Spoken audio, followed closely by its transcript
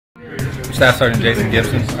Staff Sergeant Jason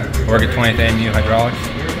Gibson, work at 20th AMU Hydraulics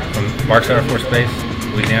from Barksdale Air Force Base,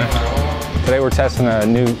 Louisiana. Today we're testing a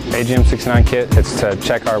new AGM-69 kit. It's to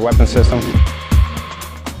check our weapon system.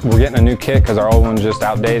 We're getting a new kit because our old one's just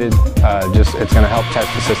outdated. It's going to help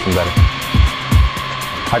test the system better.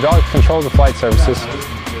 Hydraulics controls the flight surfaces,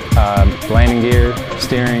 landing gear,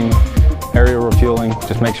 steering, aerial refueling.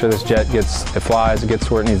 Just make sure this jet flies, it gets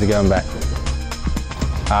where it needs to go and back.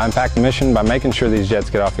 I impact the mission by making sure these jets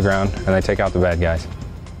get off the ground and they take out the bad guys.